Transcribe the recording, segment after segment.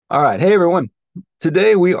All right. Hey, everyone.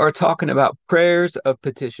 Today we are talking about prayers of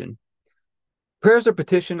petition. Prayers of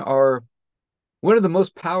petition are one of the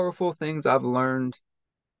most powerful things I've learned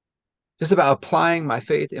just about applying my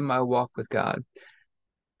faith in my walk with God.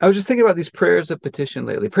 I was just thinking about these prayers of petition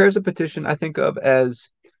lately. Prayers of petition I think of as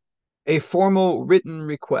a formal written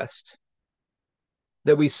request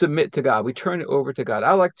that we submit to God. We turn it over to God.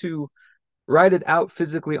 I like to write it out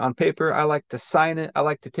physically on paper. I like to sign it. I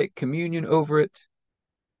like to take communion over it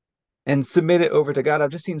and submit it over to God. I've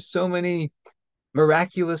just seen so many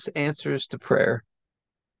miraculous answers to prayer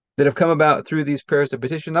that have come about through these prayers of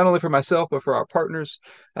petition, not only for myself, but for our partners.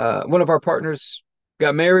 One of our partners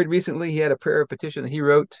got married recently. He had a prayer of petition that he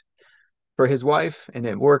wrote for his wife, and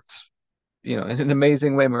it worked, in an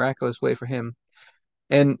amazing way, miraculous way for him.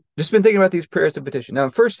 And just been thinking about these prayers of petition. Now, in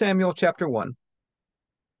 1 Samuel chapter 1,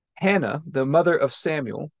 Hannah, the mother of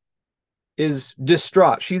Samuel, is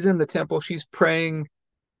distraught. She's in the temple, she's praying,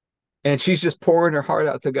 and she's just pouring her heart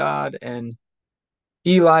out to God. And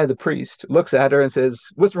Eli, the priest, looks at her and says,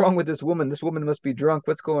 "What's wrong with this woman? This woman must be drunk.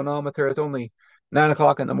 What's going on with her? It's only 9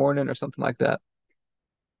 o'clock in the morning," or something like that.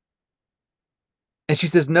 And she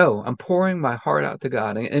says, "No, I'm pouring my heart out to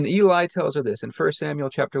God." And Eli tells her this in 1 Samuel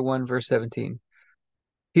chapter 1, verse 17.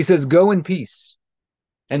 He says, "Go in peace,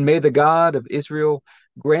 and may the God of Israel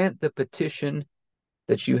grant the petition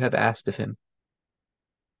that you have asked of him."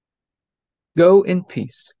 Go in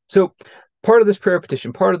peace. So part of this prayer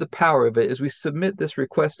petition, part of the power of it is we submit this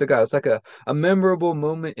request to God. It's like a memorable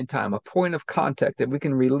moment in time, a point of contact that we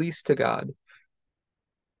can release to God.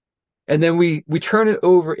 And then we turn it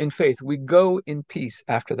over in faith. We go in peace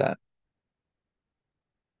after that.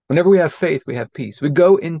 Whenever we have faith, we have peace. We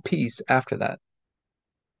go in peace after that.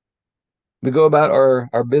 We go about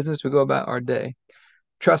our business, we go about our day,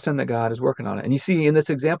 trusting that God is working on it. And you see in this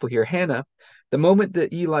example here, Hannah, the moment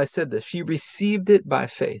that Eli said this, she received it by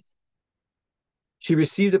faith. She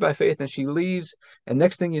received it by faith and she leaves. And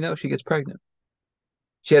next thing you know, she gets pregnant.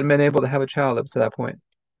 She hadn't been able to have a child up to that point.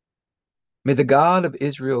 May the God of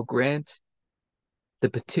Israel grant the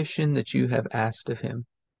petition that you have asked of him.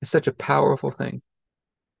 It's such a powerful thing.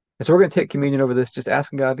 And so we're going to take communion over this, just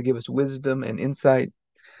asking God to give us wisdom and insight,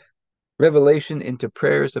 revelation into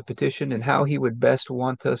prayers of petition and how he would best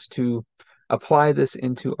want us to apply this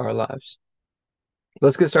into our lives.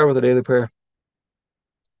 Let's get started with a daily prayer,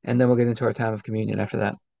 and then we'll get into our time of communion after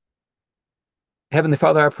that. Heavenly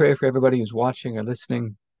Father, I pray for everybody who's watching or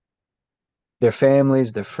listening, their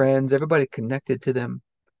families, their friends, everybody connected to them,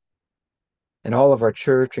 and all of our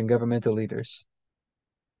church and governmental leaders.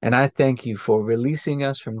 And I thank you for releasing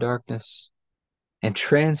us from darkness and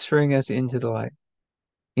transferring us into the light,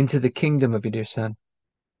 into the kingdom of your dear Son.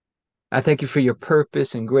 I thank you for your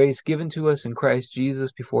purpose and grace given to us in Christ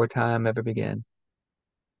Jesus before time ever began.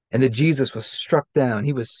 And that Jesus was struck down,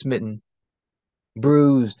 he was smitten,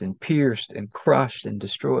 bruised and pierced and crushed and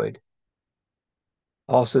destroyed.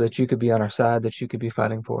 Also that you could be on our side, that you could be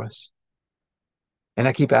fighting for us. And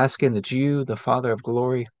I keep asking that you, the Father of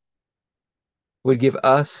glory, would give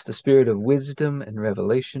us the spirit of wisdom and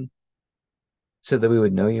revelation so that we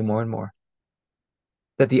would know you more and more.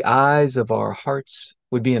 That the eyes of our hearts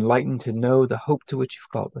would be enlightened to know the hope to which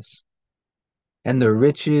you've called us, and the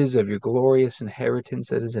riches of your glorious inheritance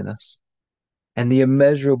that is in us, and the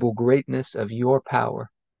immeasurable greatness of your power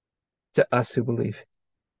to us who believe.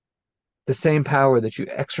 The same power that you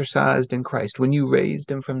exercised in Christ when you raised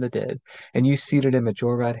him from the dead and you seated him at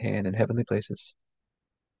your right hand in heavenly places,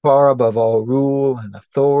 far above all rule and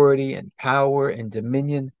authority and power and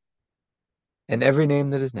dominion and every name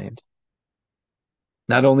that is named,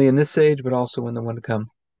 not only in this age, but also in the one to come.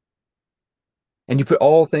 And you put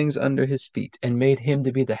all things under his feet and made him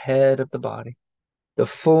to be the head of the body, the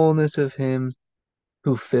fullness of him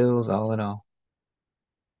who fills all in all.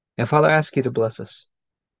 And Father, I ask you to bless us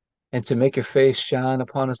and to make your face shine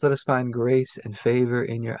upon us. Let us find grace and favor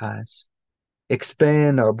in your eyes.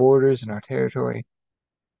 Expand our borders and our territory.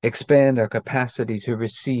 Expand our capacity to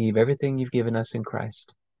receive everything you've given us in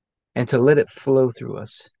Christ and to let it flow through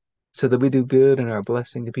us so that we do good and are a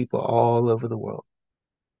blessing to people all over the world.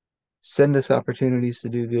 Send us opportunities to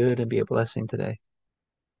do good and be a blessing today.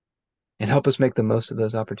 And help us make the most of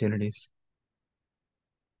those opportunities.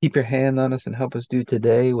 Keep your hand on us and help us do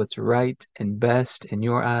today what's right and best in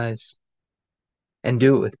your eyes. And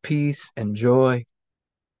do it with peace and joy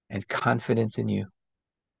and confidence in you.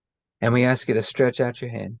 And we ask you to stretch out your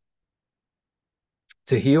hand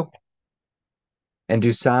to heal and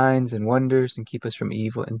do signs and wonders and keep us from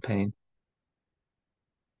evil and pain.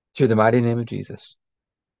 Through the mighty name of Jesus.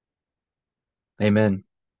 Amen.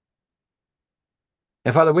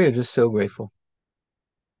 And Father, we are just so grateful.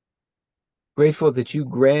 Grateful that you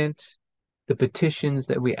grant the petitions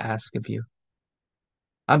that we ask of you.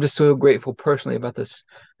 I'm just so grateful personally about this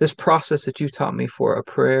process that you've taught me for a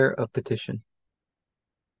prayer of petition.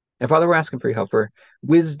 And Father, we're asking for your help for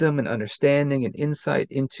wisdom and understanding and insight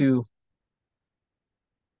into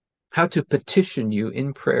how to petition you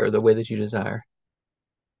in prayer the way that you desire.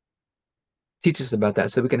 Teach us about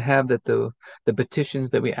that so we can have the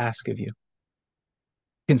petitions that we ask of you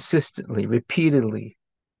consistently, repeatedly,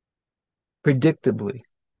 predictably.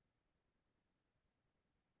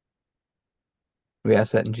 We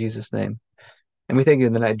ask that in Jesus' name. And we thank you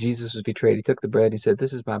the night Jesus was betrayed. He took the bread. He said,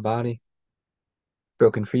 "This is my body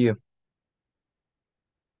broken for you.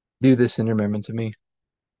 Do this in remembrance of me."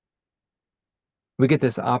 We get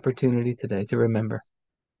this opportunity today to remember.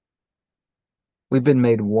 We've been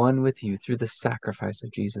made one with you through the sacrifice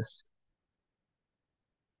of Jesus.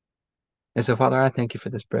 And so, Father, I thank you for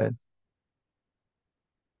this bread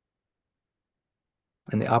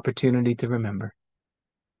and the opportunity to remember.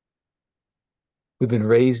 We've been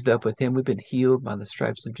raised up with him. We've been healed by the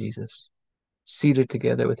stripes of Jesus, seated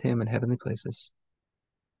together with him in heavenly places.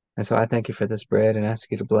 And so I thank you for this bread and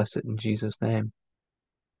ask you to bless it in Jesus' name.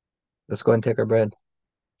 Let's go ahead and take our bread.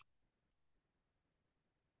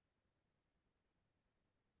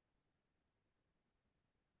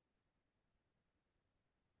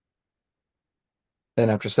 Then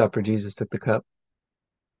after supper, Jesus took the cup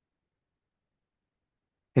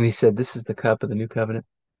and he said, "This is the cup of the new covenant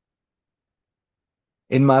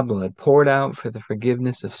in my blood, poured out for the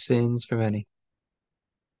forgiveness of sins for many."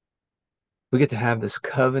 We get to have this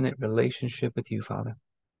covenant relationship with you, Father.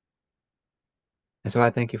 And so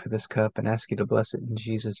I thank you for this cup and ask you to bless it in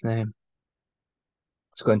Jesus' name.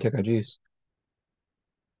 Let's go ahead and take our juice.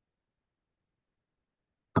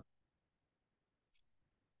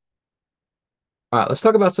 All right, let's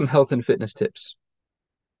talk about some health and fitness tips.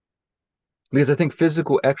 Because I think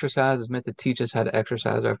physical exercise is meant to teach us how to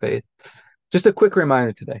exercise our faith. Just a quick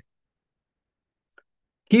reminder today.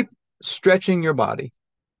 Keep stretching your body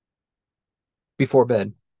before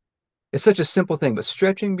bed. It's such a simple thing, but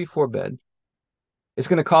stretching before bed is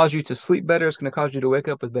going to cause you to sleep better. It's going to cause you to wake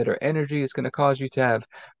up with better energy. It's going to cause you to have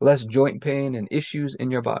less joint pain and issues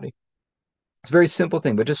in your body. It's a very simple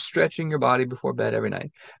thing, but just stretching your body before bed every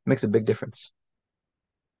night makes a big difference.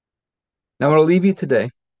 Now, I want to leave you today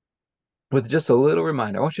with just a little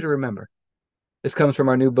reminder. I want you to remember. This comes from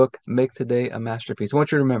our new book, Make Today a Masterpiece. I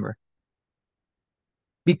want you to remember.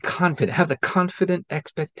 Be confident. Have the confident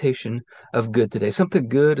expectation of good today. Something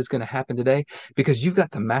good is going to happen today because you've got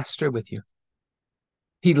the master with you.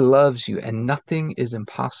 He loves you and nothing is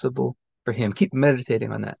impossible for him. Keep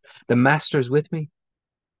meditating on that. The master's with me.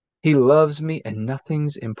 He loves me and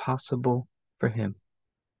nothing's impossible for him.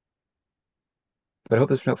 But I hope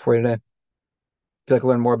this was helpful for you today. If you'd like to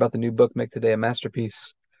learn more about the new book, Make Today a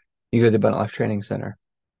Masterpiece, you go to the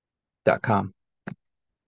AbundantLifeTrainingCenter.com.